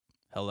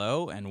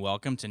Hello, and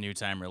welcome to New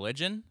Time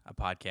Religion, a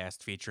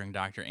podcast featuring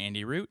Dr.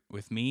 Andy Root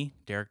with me,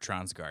 Derek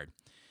Tronsgard.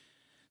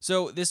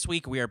 So, this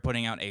week we are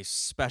putting out a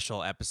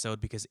special episode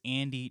because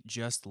Andy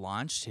just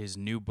launched his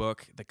new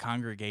book, The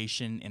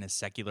Congregation in a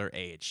Secular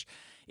Age.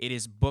 It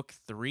is book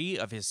 3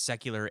 of his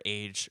Secular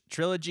Age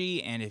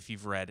trilogy, and if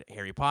you've read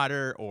Harry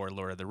Potter or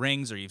Lord of the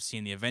Rings or you've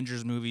seen the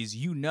Avengers movies,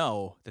 you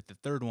know that the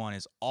third one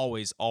is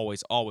always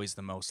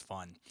the most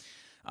fun.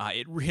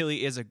 It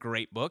really is a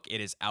great book. It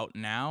is out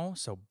now,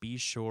 so be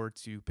sure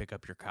to pick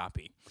up your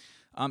copy.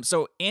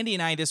 So, Andy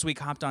and I this week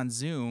hopped on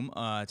Zoom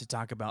to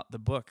talk about the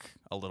book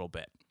a little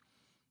bit.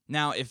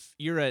 Now, if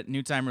you're a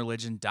New Time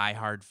Religion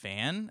diehard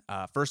fan,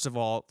 first of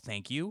all,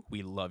 thank you.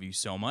 We love you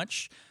so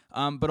much.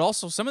 But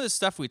also, some of the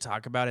stuff we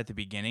talk about at the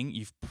beginning,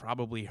 you've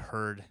probably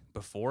heard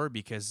before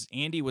because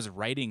Andy was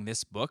writing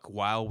this book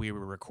while we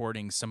were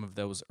recording some of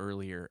those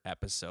earlier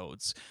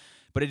episodes.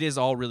 But it is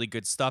all really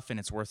good stuff, and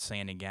it's worth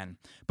saying again.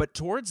 But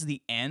towards the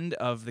end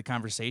of the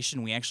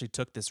conversation, we actually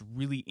took this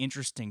really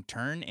interesting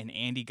turn, and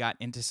Andy got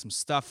into some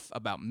stuff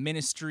about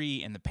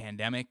ministry and the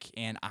pandemic,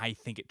 and I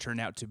think it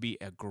turned out to be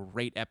a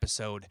great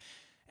episode,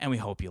 and we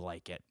hope you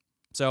like it.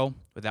 So,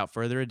 without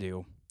further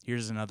ado,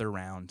 here's another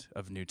round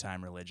of New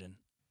Time Religion.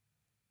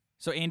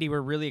 So, Andy, we're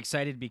really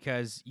excited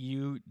because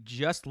you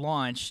just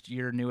launched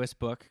your newest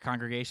book,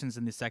 Congregations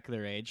in the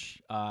Secular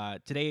Age.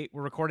 Today,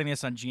 we're recording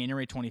this on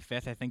January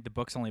 25th. I think the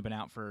book's only been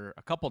out for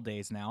a couple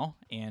days now.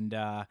 And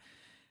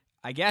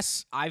I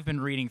guess I've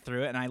been reading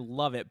through it and I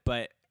love it.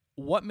 But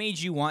what made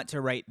you want to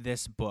write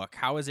this book?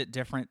 How is it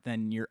different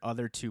than your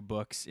other two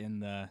books in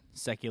the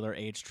Secular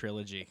Age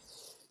trilogy?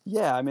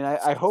 Yeah, I mean,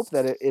 I hope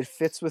that it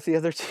fits with the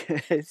other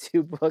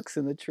two books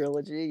in the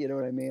trilogy. You know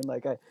what I mean?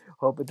 Like, I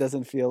hope it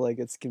doesn't feel like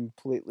it's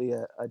completely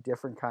a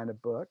different kind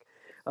of book.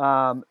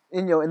 And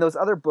in those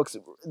other books,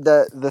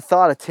 the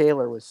thought of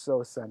Taylor was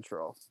so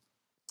central.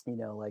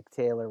 Like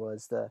Taylor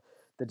was the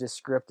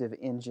descriptive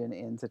engine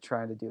into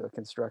trying to do a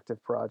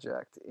constructive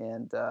project,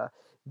 and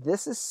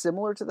this is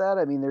similar to that.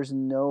 I mean, there's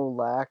no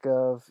lack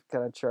of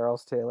kind of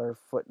Charles Taylor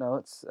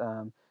footnotes.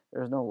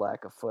 There's no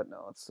lack of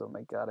footnotes, so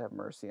may God have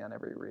mercy on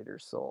every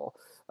reader's soul.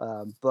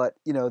 But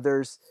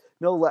there's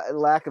no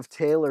lack of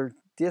Taylor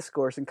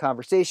discourse and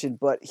conversation.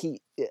 But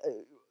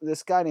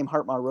this guy named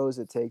Hartmut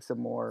Rosa takes a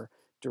more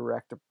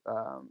direct,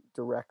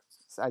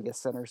 I guess,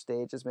 center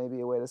stage is maybe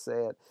a way to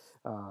say it.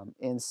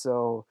 And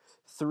so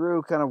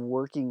through kind of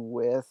working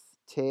with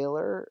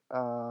Taylor,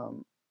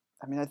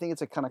 I mean, I think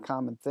it's a kind of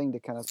common thing to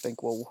kind of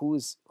think, well,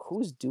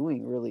 who's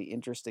doing really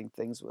interesting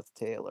things with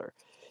Taylor?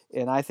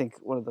 And I think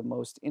one of the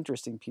most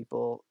interesting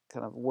people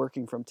kind of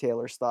working from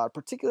Taylor's thought,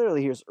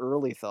 particularly his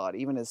early thought,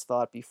 even his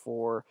thought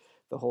before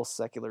the whole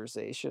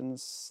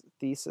secularizations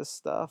thesis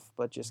stuff,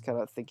 but just kind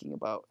of thinking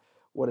about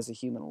what is a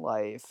human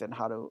life and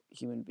how do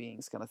human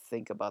beings kind of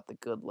think about the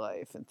good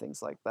life and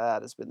things like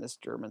that, has been this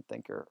German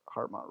thinker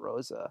Hartmut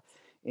Rosa,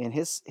 and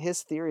his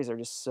theories are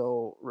just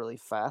so really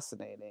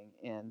fascinating.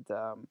 And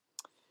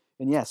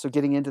yeah, so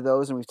getting into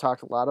those, and we've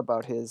talked a lot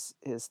about his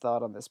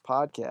thought on this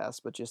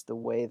podcast, but just the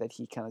way that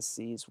he kind of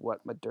sees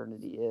what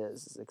modernity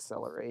is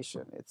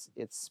acceleration.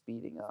 It's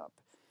speeding up,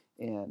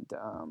 and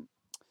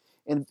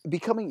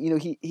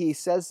becoming, he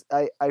says,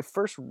 I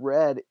first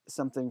read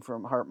something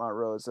from Hartmut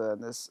Rosa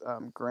and this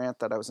grant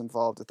that I was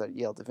involved with at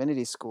Yale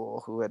Divinity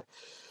School, who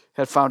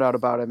had found out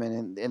about him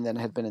and then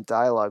had been in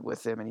dialogue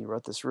with him, and he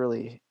wrote this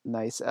really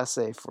nice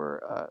essay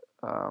for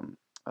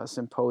a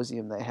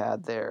symposium they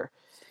had there.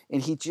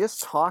 And he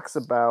just talks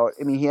about,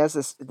 I mean, he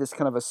has this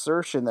kind of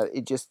assertion that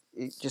it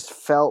just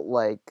felt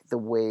like the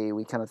way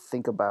we kind of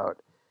think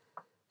about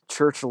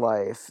church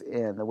life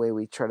and the way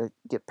we try to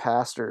get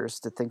pastors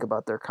to think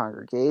about their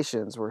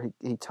congregations, where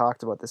he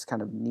talked about this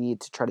kind of need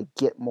to try to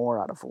get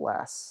more out of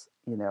less,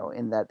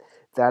 and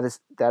that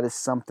is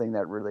something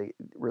that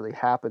really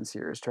happens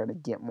here, is trying to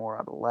get more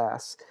out of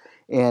less.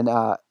 And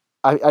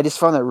I just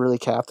found that really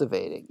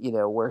captivating,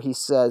 where he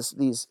says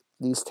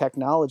these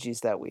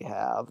technologies that we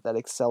have that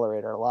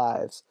accelerate our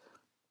lives,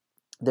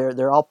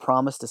 they're all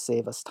promised to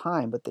save us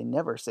time, but they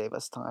never save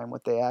us time.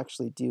 What they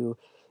actually do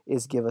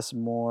is give us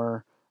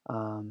more.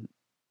 Um,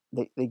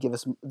 they give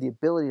us the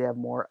ability to have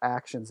more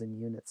actions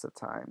in units of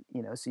time,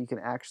 so you can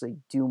actually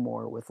do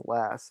more with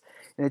less.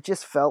 And it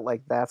just felt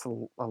like that's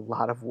a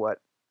lot of what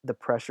the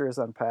pressure is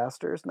on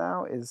pastors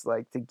now, is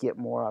like to get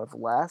more out of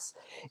less.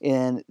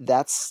 And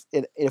that's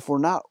it. If we're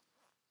not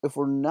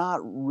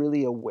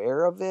really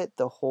aware of it,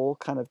 the whole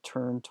kind of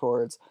turn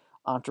towards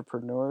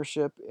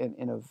entrepreneurship and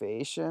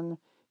innovation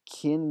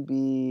can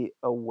be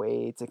a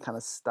way to kind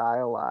of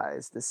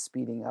stylize the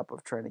speeding up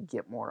of trying to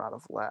get more out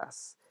of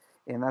less.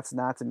 And that's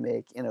not to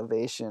make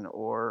innovation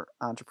or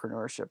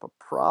entrepreneurship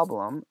a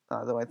problem,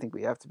 though I think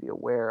we have to be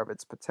aware of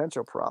its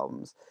potential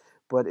problems.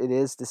 But it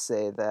is to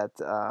say that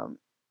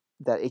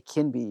it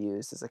can be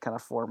used as a kind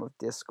of form of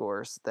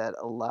discourse that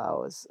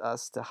allows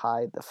us to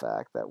hide the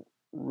fact that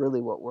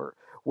really where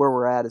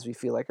we're at is we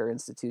feel like our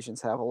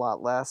institutions have a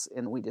lot less,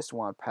 and we just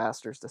want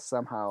pastors to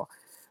somehow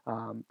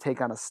take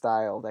on a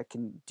style that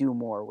can do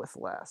more with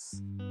less.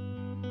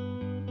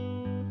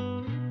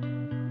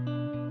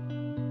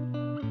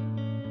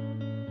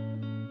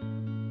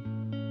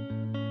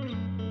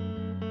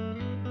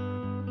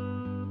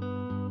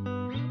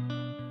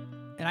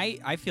 And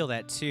I feel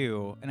that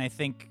too. And I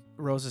think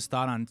Rose's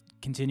thought on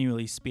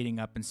continually speeding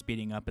up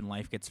and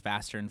life gets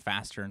faster and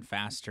faster and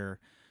faster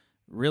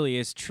really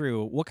is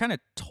true. What kind of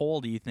toll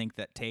do you think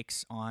that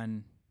takes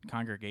on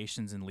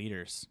congregations and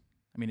leaders?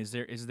 I mean, is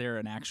there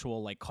an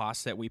actual like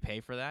cost that we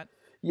pay for that?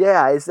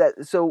 Yeah, is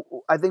that so?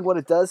 I think what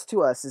it does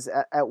to us is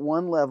at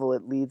one level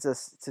it leads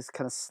us to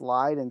kind of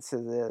slide into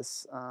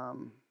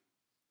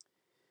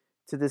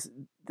to this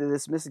to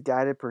this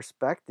misguided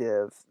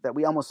perspective that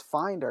we almost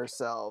find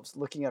ourselves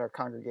looking at our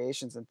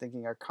congregations and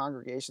thinking our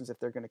congregations, if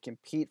they're going to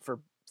compete for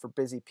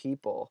busy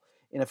people,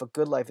 and if a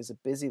good life is a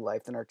busy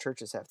life, then our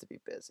churches have to be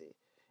busy.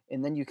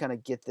 And then you kind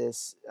of get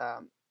this,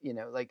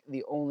 like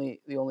the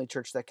only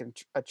church that can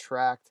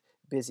attract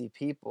busy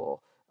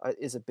people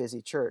is a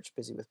busy church,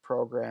 busy with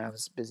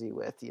programs, busy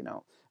with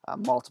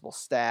multiple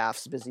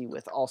staffs, busy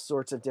with all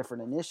sorts of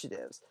different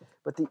initiatives.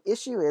 But the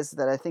issue is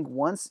that I think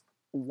once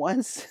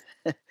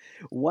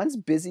once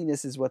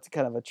busyness is what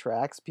kind of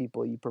attracts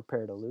people, you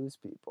prepare to lose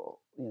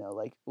people.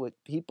 Like what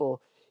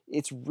people,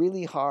 it's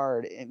really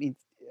hard. I mean,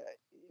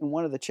 in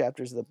one of the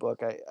chapters of the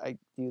book, I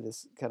do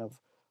this kind of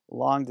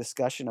long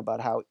discussion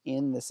about how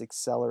in this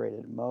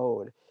accelerated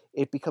mode,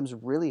 it becomes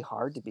really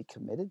hard to be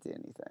committed to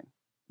anything.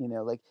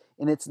 Like,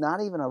 and it's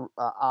not even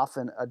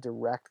often a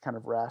direct kind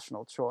of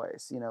rational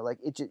choice. Like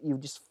you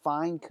just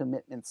find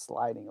commitment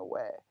sliding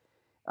away.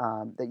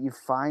 That you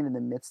find in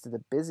the midst of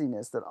the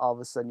busyness, that all of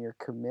a sudden your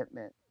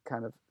commitment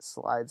kind of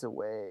slides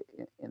away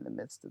in the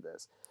midst of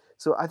this.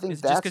 So I think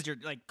It's just because you're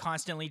like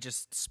constantly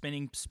just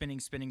spinning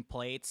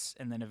plates,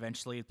 and then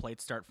eventually the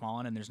plates start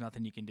falling, and there's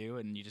nothing you can do,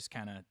 and you just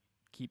kind of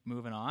keep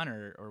moving on,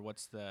 or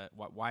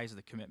why is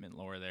the commitment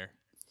lower there?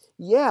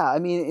 Yeah, I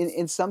mean,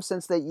 in some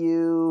sense that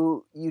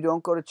you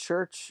don't go to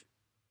church,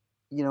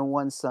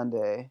 one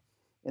Sunday,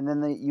 and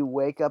then you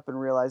wake up and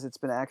realize it's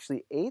been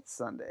actually 8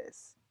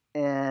 Sundays,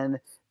 and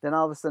then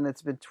all of a sudden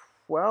it's been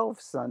 12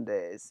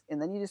 Sundays,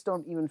 and then you just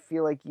don't even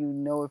feel like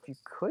if you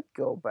could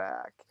go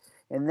back,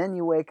 and then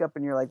you wake up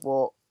and you're like,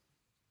 well,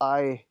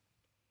 I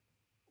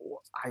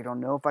I don't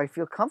know if I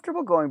feel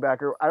comfortable going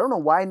back, or I don't know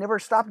why I never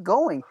stopped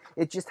going.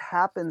 It just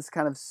happens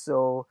kind of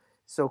so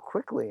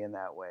quickly in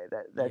that way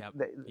Yep.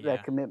 that Yeah.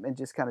 commitment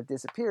just kind of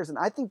disappears. And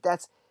I think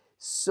that's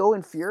so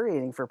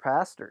infuriating for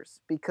pastors,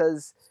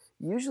 because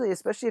usually,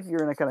 especially if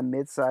you're in a kind of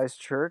mid-sized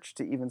church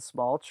to even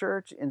small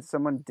church and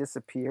someone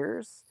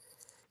disappears,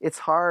 it's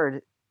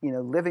hard,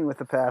 living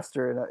with a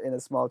pastor in a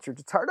small church.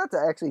 It's hard not to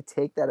actually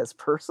take that as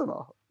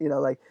personal.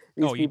 Like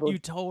these Oh, you people, you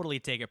totally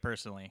take it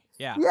personally.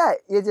 Yeah. yeah,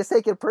 you just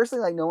take it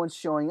personally, like no one's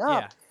showing Yeah.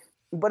 up.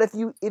 But if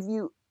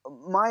you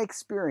my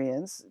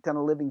experience kind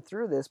of living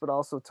through this, but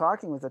also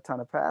talking with a ton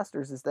of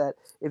pastors, is that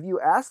if you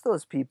ask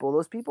those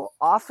people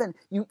often,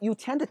 you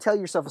tend to tell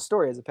yourself a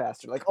story as a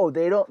pastor, like, oh,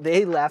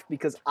 they left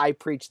because I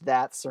preached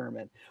that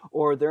sermon,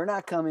 or they're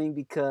not coming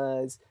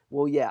because,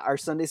 well, yeah, our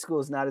Sunday school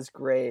is not as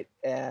great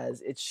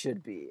as it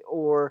should be,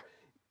 or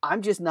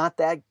I'm just not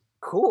that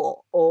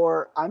cool,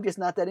 or I'm just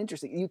not that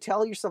interesting. You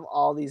tell yourself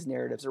all these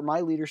narratives, or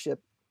my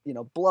leadership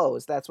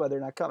blows, that's why they're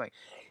not coming.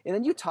 And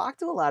then you talk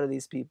to a lot of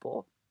these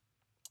people,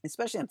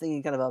 especially I'm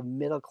thinking kind of a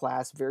middle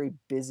class, very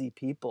busy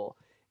people,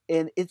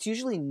 and it's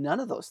usually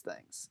none of those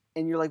things.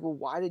 And you're like, well,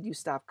 why did you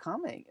stop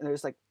coming? And they're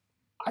just like,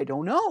 I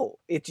don't know.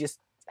 It just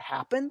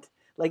happened.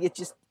 Like, it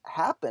just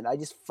happened. I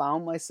just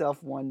found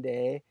myself one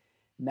day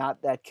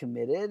not that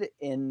committed,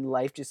 and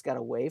life just got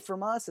away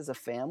from us as a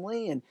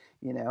family. And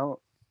you know,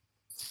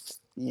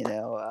 you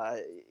know,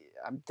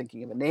 I'm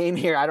thinking of a name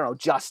here. I don't know.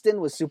 Justin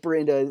was super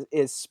into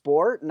his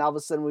sport, and all of a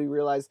sudden we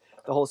realized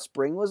the whole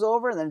spring was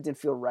over, and then it didn't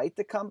feel right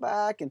to come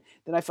back, and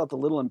then I felt a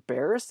little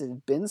embarrassed. It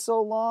had been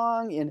so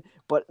long,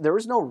 but there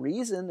was no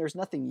reason. There's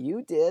nothing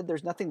you did.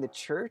 There's nothing the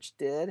church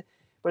did.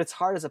 But it's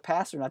hard as a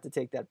pastor not to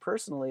take that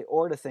personally,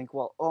 or to think,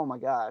 well, oh my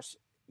gosh,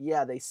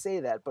 yeah, they say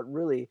that, but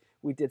really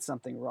we did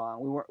something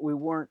wrong. We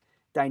weren't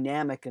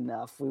dynamic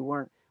enough. We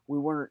weren't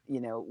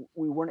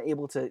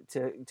able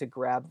to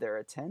grab their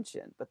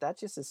attention. But that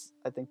just is,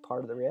 I think,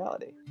 part of the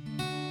reality.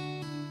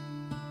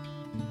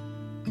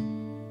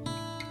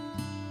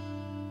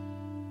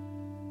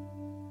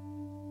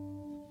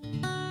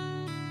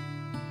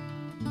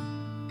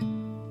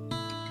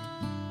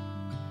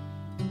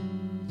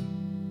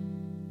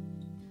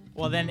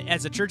 Well, then,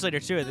 as a church leader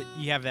too,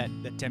 you have that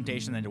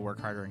temptation then to work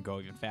harder and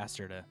go even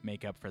faster to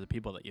make up for the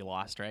people that you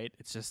lost. Right?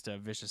 It's just a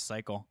vicious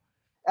cycle.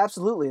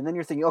 Absolutely. And then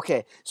you're thinking,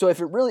 okay, so if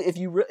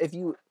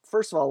you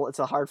first of all, it's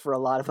hard for a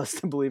lot of us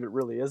to believe it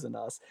really isn't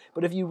us.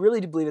 But if you really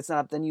do believe it's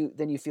not, then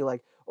you feel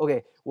like,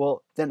 okay,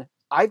 well, then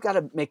I've got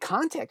to make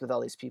contact with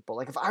all these people.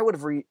 Like, if I would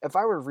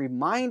have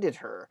reminded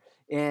her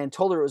and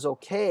told her it was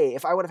okay,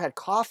 if I would have had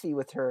coffee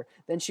with her,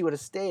 then she would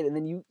have stayed. And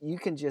then you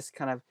can just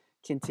kind of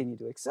continue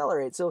to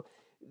accelerate. So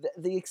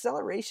the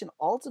acceleration,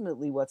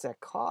 ultimately what's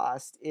at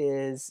cost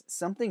is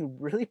something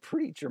really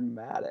pretty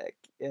dramatic.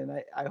 And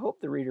I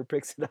hope the reader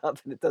picks it up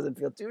and it doesn't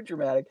feel too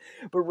dramatic.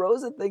 But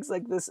Rosa thinks,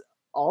 like, this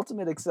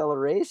ultimate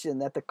acceleration,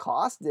 that the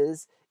cost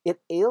is it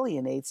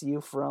alienates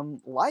you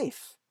from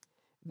life,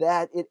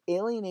 that it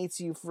alienates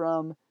you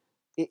from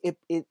it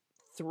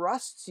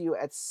thrusts you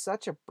at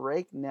such a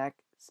breakneck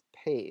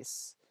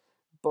pace,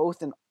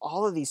 both in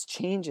all of these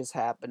changes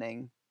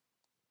happening,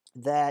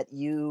 that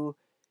you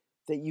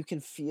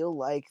can feel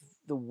like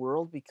the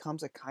world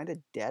becomes a kind of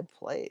dead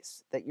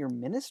place, that your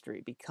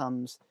ministry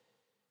becomes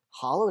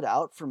hollowed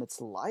out from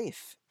its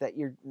life, that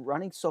you're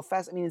running so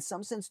fast. I mean, in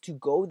some sense, to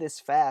go this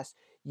fast,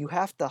 you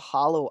have to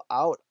hollow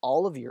out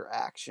all of your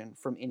action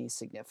from any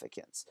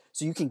significance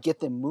so you can get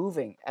them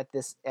moving at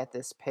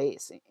this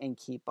pace and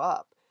keep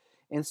up.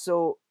 And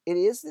so it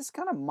is this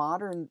kind of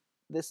modern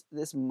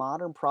this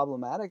modern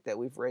problematic that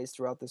we've raised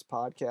throughout this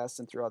podcast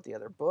and throughout the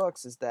other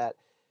books, is that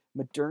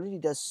modernity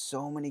does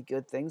so many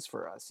good things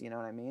for us. You know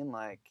what I mean?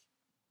 Like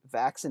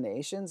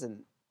vaccinations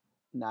in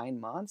 9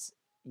 months.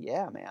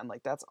 Yeah, man,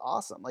 like that's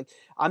awesome. Like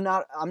I'm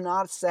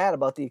not sad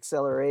about the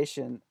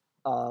acceleration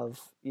of,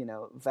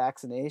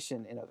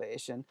 vaccination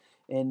innovation,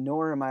 and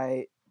nor am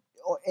I,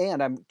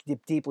 and I'm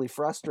deeply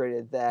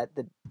frustrated that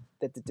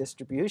the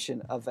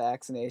distribution of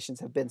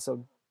vaccinations have been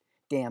so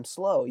damn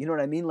slow. You know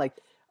what I mean? Like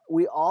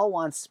we all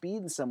want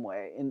speed in some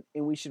way, and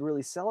we should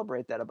really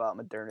celebrate that about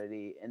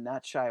modernity and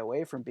not shy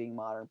away from being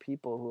modern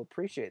people who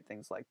appreciate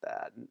things like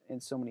that,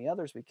 and so many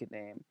others we could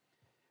name.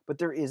 But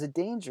there is a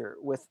danger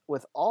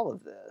with all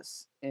of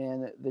this,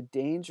 and the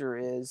danger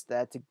is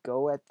that to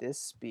go at this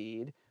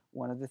speed,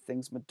 one of the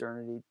things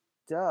modernity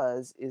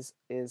does is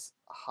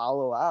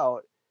hollow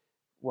out,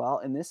 well,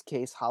 in this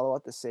case, hollow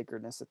out the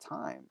sacredness of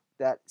time.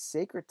 That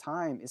sacred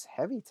time is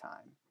heavy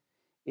time.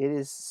 It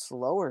is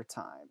slower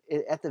time.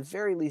 At the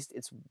very least,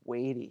 it's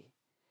weighty.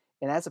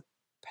 And as a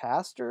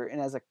pastor and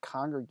as a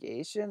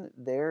congregation,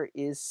 there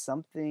is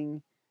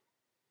something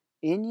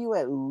in you,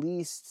 at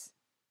least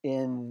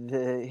in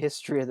the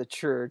history of the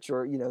church,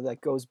 or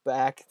that goes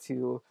back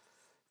to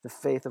the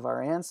faith of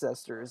our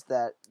ancestors,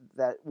 that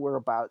we're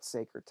about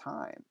sacred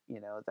time.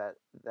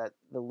 That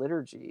the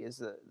liturgy is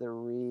the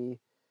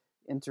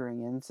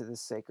re-entering into the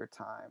sacred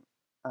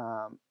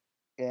time.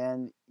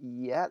 And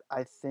yet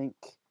I think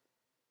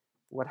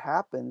what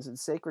happens in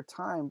sacred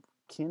time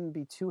can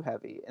be too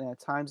heavy, and at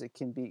times it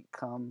can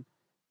become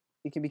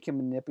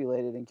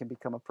manipulated and can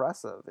become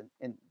oppressive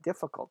and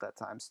difficult at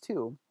times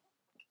too.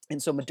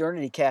 And so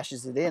modernity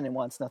cashes it in and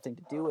wants nothing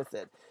to do with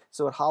it.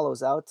 So it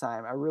hollows out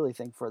time, I really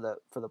think, for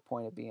the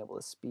point of being able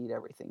to speed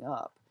everything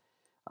up.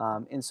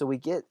 And so we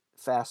get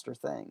faster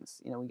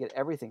things. We get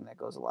everything that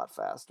goes a lot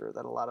faster,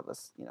 that a lot of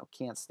us,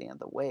 can't stand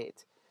the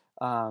wait.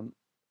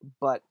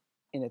 But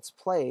in its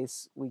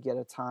place, we get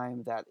a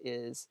time that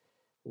is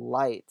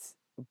light,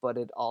 but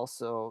it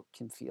also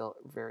can feel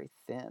very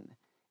thin.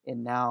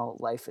 And now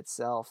life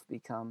itself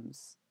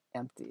becomes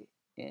empty.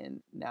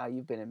 And now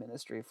you've been in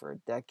ministry for a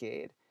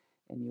decade,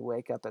 and you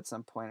wake up at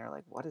some point and are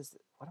like, what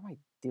am I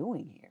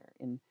doing here?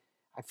 And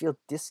I feel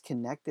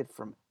disconnected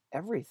from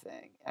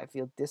everything. I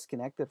feel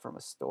disconnected from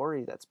a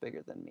story that's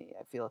bigger than me.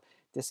 I feel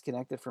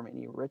disconnected from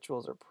any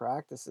rituals or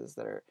practices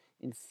that are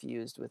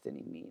infused with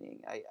any meaning.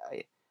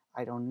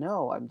 I don't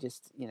know. I'm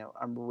just,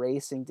 I'm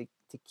racing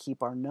to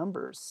keep our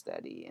numbers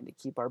steady and to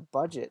keep our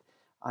budget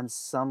on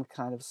some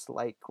kind of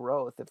slight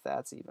growth, if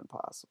that's even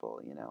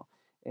possible.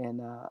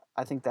 And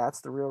I think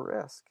that's the real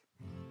risk.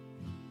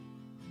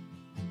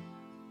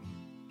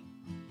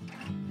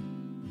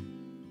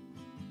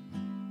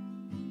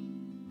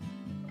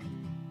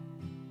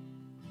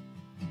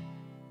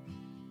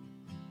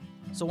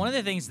 So one of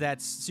the things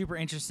that's super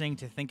interesting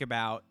to think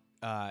about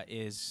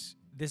is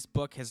this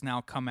book has now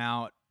come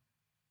out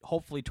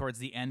hopefully towards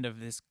the end of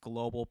this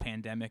global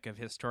pandemic of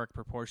historic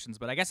proportions.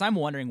 But I guess I'm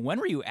wondering, when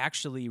were you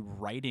actually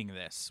writing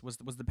this? Was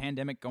the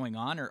pandemic going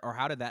on, or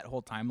how did that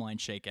whole timeline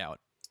shake out?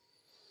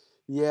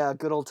 Yeah,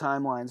 good old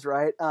timelines,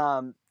 right?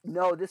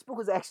 No, this book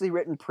was actually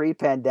written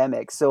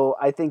pre-pandemic. So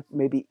I think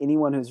maybe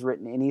anyone who's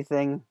written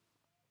anything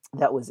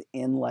that was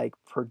in like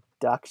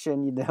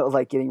production,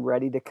 like getting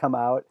ready to come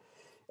out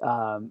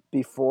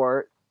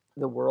before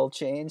the world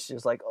changed,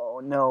 is like,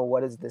 oh no,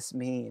 what does this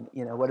mean?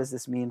 What does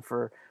this mean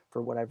for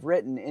what I've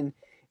written?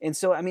 And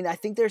so, I mean, I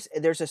think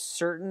there's a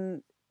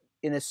certain,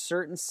 in a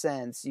certain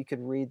sense, you could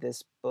read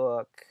this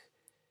book.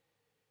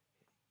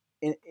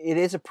 It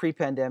is a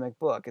pre-pandemic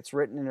book. It's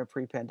written in a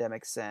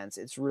pre-pandemic sense.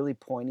 It's really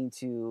pointing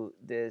to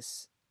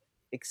this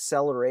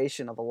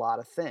acceleration of a lot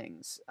of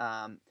things.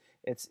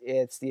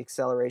 It's the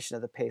acceleration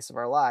of the pace of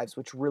our lives,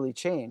 which really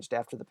changed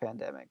after the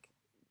pandemic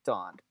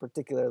dawned,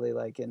 particularly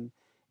like in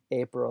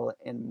April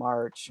and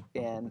March,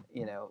 and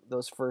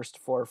those first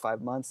 4 or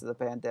 5 months of the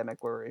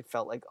pandemic, where it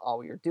felt like all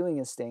we were doing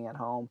is staying at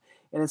home.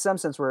 And in some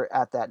sense, we're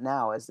at that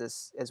now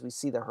as we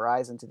see the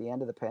horizon to the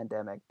end of the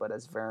pandemic, but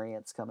as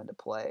variants come into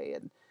play,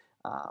 and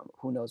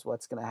who knows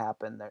what's going to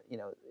happen there,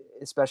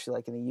 especially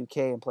like in the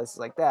UK and places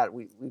like that,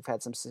 we've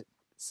had some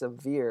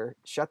severe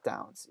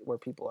shutdowns where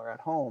people are at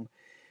home.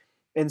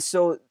 And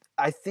so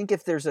I think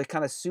if there's a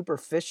kind of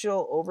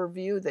superficial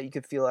overview that you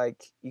could feel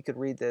like you could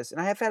read this, and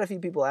I have had a few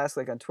people ask,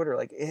 like on Twitter,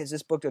 like, has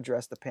this book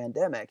addressed the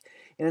pandemic?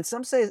 And in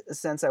some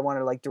sense, I want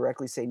to like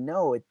directly say,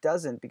 no, it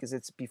doesn't, because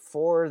it's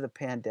before the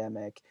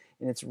pandemic,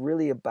 and it's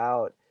really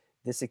about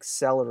this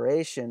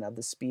acceleration of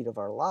the speed of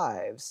our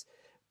lives.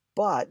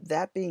 But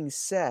that being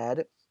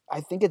said,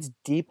 I think it's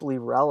deeply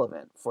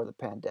relevant for the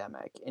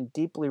pandemic, and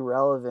deeply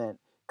relevant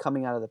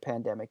coming out of the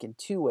pandemic in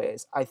two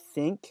ways. I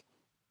think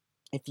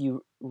if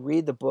you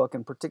read the book,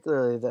 and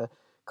particularly the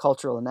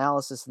cultural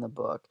analysis in the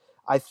book,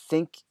 I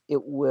think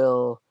it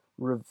will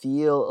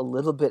reveal a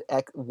little bit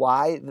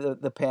why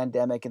the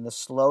pandemic and the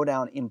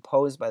slowdown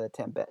imposed by the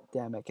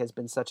pandemic has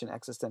been such an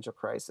existential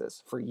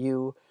crisis for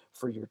you,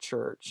 for your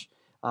church.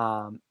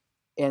 Um,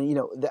 and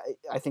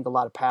I think a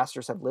lot of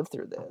pastors have lived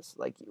through this.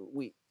 Like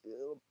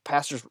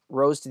pastors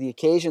rose to the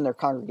occasion, their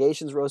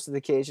congregations rose to the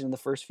occasion in the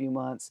first few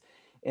months,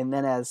 and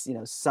then as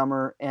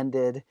summer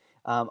ended,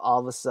 all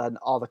of a sudden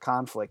all the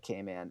conflict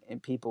came in,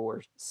 and people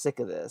were sick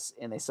of this,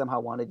 and they somehow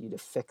wanted you to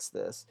fix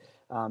this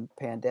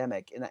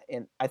pandemic.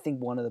 And I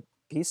think one of the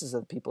pieces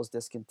of people's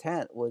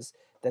discontent was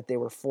that they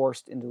were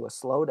forced into a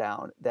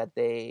slowdown that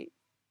they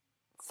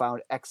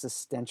found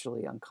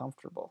existentially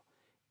uncomfortable,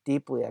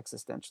 deeply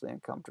existentially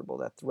uncomfortable,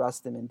 that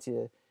thrust them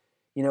into,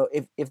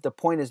 if the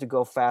point is to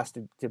go fast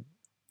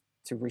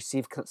to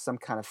receive some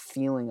kind of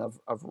feeling of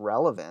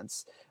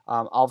relevance,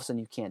 all of a sudden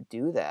you can't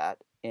do that,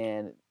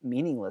 and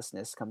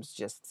meaninglessness comes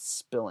just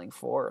spilling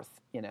forth.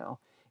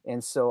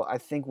 And so I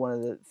think one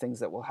of the things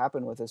that will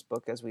happen with this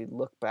book as we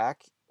look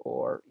back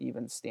or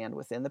even stand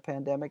within the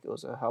pandemic, it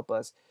will help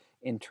us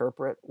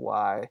interpret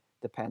why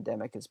the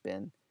pandemic has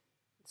been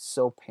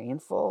so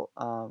painful,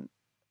 kind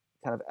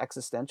of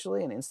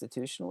existentially and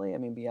institutionally. I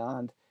mean,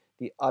 beyond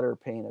the utter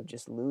pain of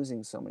just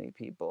losing so many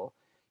people,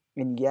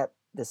 and yet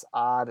this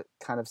odd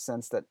kind of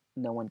sense that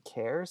no one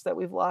cares that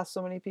we've lost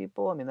so many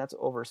people. I mean, that's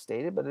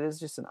overstated, but it is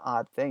just an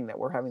odd thing that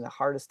we're having the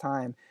hardest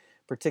time,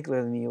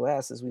 particularly in the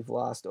U.S., as we've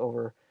lost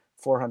over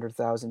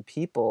 400,000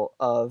 people.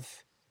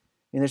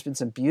 There's been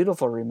some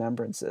beautiful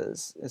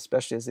remembrances,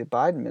 especially as the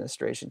Biden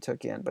administration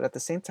took in, but at the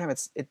same time,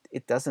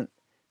 it doesn't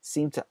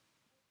seem to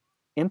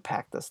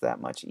impact us that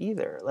much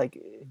either.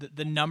 Like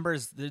the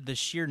numbers, the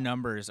sheer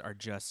numbers are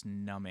just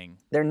numbing.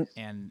 they're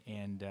And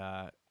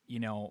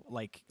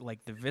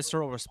like the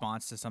visceral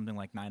response to something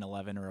like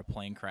 9/11 or a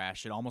plane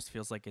crash, it almost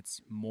feels like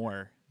it's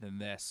more than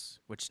this,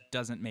 which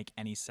doesn't make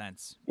any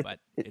sense. But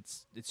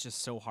it's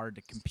just so hard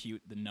to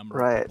compute the number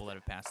of right. people that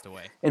have passed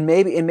away. And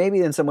maybe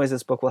in some ways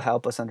this book will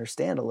help us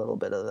understand a little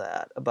bit of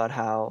that, about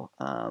how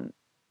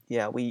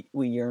we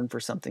yearn for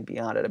something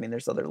beyond it. I mean,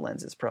 there's other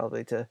lenses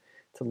probably to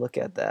look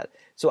at that.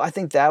 So I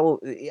think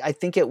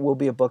it will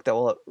be a book that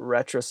will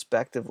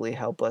retrospectively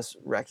help us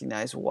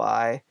recognize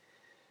why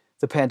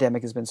the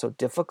pandemic has been so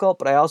difficult,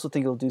 but I also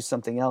think it'll do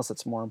something else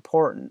that's more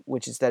important,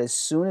 which is that as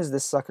soon as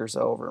this sucker's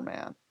over,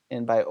 man,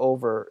 and by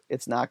over,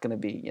 it's not going to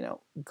be,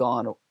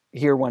 gone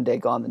here one day,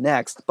 gone the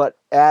next, but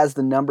as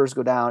the numbers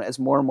go down, as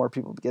more and more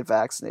people get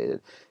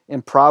vaccinated,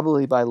 and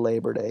probably by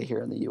Labor Day here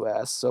in the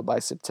US, so by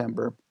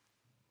September,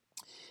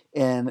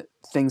 and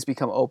things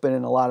become open,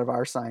 and a lot of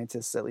our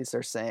scientists at least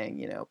are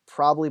saying,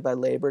 probably by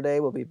Labor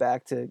Day we'll be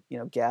back to,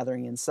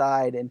 gathering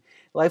inside, and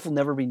life will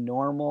never be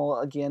normal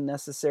again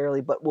necessarily,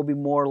 but will be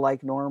more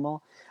like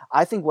normal.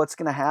 I think what's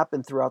going to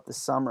happen throughout the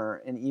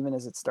summer, and even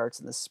as it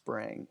starts in the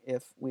spring,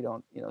 if we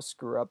don't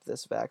screw up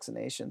this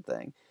vaccination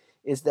thing,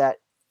 is that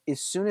as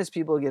soon as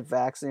people get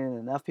vaccinated,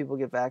 enough people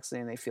get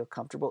vaccinated and they feel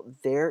comfortable,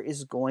 there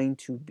is going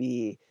to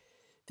be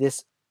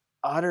this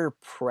utter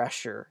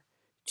pressure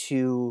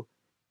to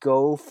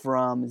go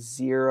from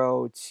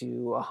 0 to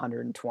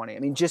 120. I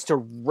mean, just to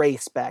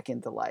race back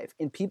into life.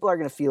 And people are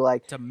going to feel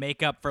like to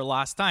make up for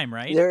lost time,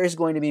 right? There is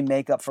going to be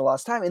make up for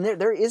lost time. And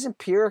there is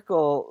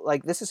empirical,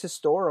 like this is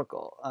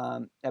historical.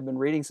 I've been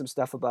reading some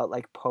stuff about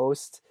like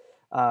post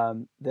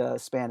the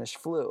Spanish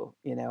flu,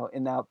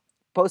 and now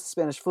post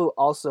Spanish flu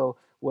also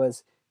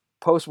was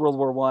post World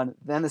War I,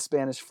 then the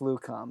Spanish flu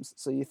comes.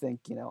 So you think,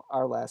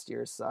 our last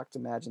years sucked.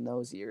 Imagine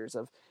those years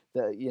of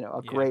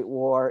a great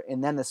war,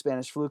 and then the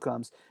Spanish flu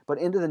comes. But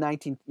into the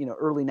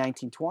early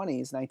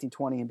 1920s,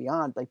 1920 and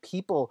beyond, like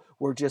people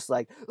were just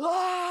like,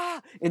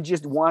 and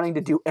just wanting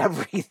to do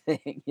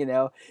everything,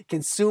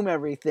 consume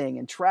everything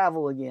and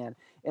travel again.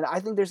 And I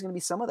think there's going to be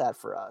some of that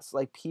for us.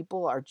 Like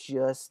people are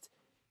just,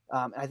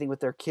 I think with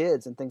their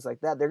kids and things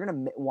like that, they're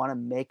going to want to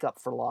make up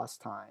for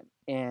lost time.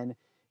 And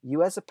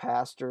you as a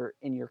pastor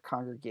in your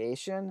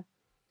congregation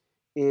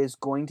is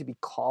going to be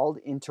called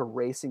into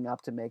racing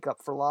up to make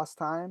up for lost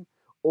time,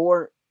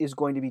 or is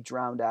going to be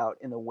drowned out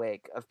in the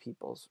wake of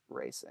people's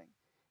racing.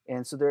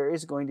 And so there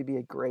is going to be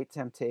a great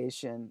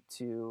temptation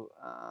to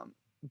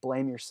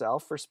blame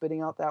yourself for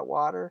spitting out that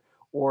water,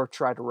 or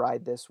try to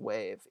ride this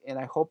wave. And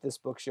I hope this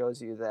book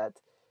shows you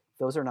that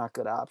those are not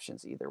good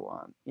options, either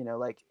one.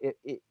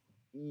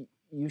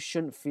 You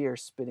shouldn't fear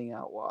spitting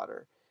out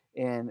water,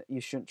 and you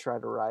shouldn't try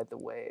to ride the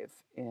wave.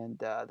 And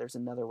there's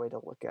another way to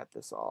look at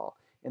this all.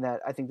 And that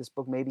I think this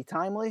book may be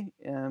timely.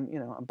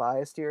 I'm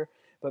biased here,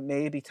 but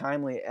may be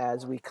timely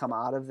as we come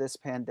out of this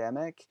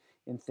pandemic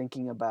in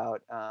thinking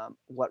about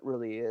what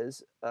really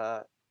is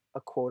a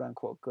quote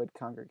unquote good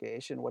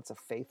congregation. What's a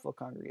faithful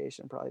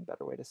congregation? Probably a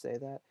better way to say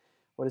that.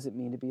 What does it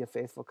mean to be a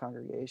faithful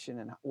congregation,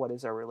 and what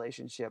is our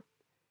relationship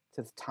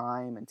to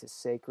time and to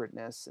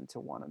sacredness and to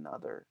one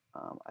another?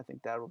 I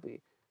think that will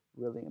be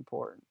really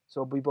important.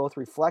 So it'll be both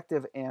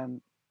reflective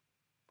and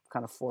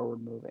kind of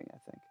forward moving, I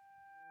think.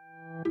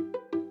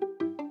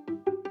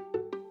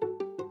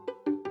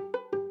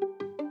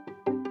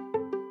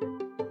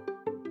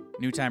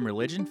 New Time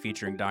Religion,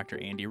 featuring Dr.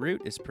 Andy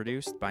Root, is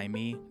produced by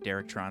me,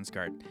 Derek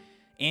Tronsgaard.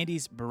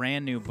 Andy's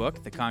brand new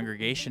book, The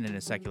Congregation in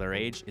a Secular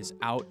Age, is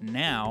out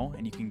now,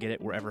 and you can get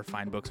it wherever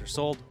fine books are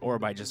sold or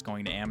by just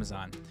going to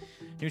Amazon.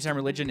 New Time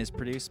Religion is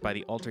produced by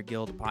the Altar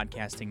Guild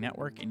Podcasting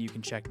Network, and you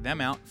can check them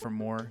out for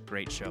more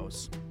great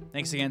shows.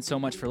 Thanks again so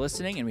much for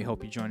listening, and we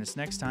hope you join us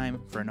next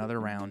time for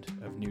another round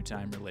of New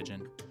Time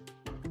Religion.